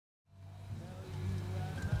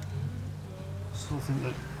still think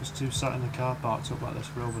that us two sat in the car parked up like this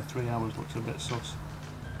for over 3 hours looks a bit sus.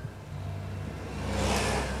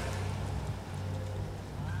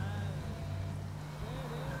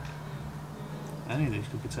 Any of these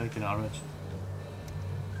could be taking our edge.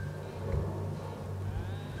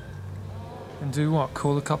 And do what?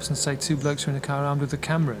 Call the cops and say 2 blokes are in a car armed with a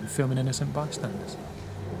camera and filming innocent bystanders?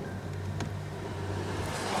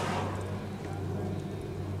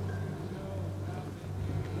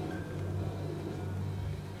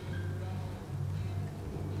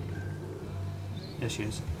 Yes, she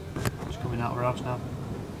is. She's coming out of her house now.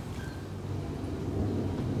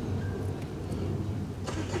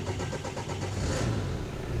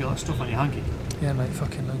 You got that stuff on your hanky? Yeah, mate,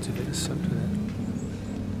 fucking loads of it is soaked with it.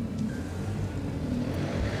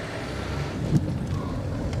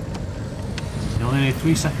 You only need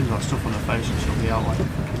 3 seconds of that stuff on her face and she'll be out like a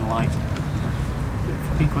fucking light. Do it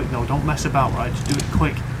fucking quick though, don't mess about, right? Just do it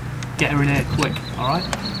quick. Get her in here quick, alright?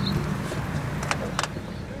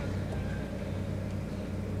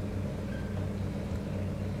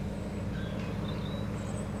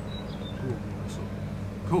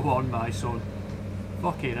 Go on, my son.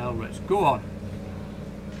 Fucking hell, Rich. Go on.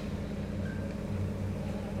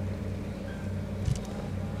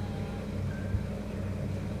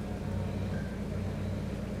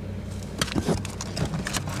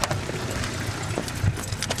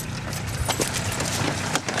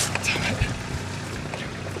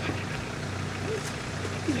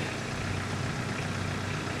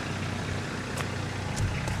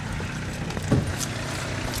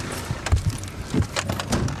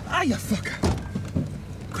 Ah, you fucker!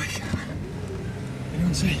 Quick.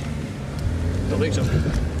 Anyone see? Don't think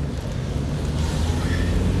so.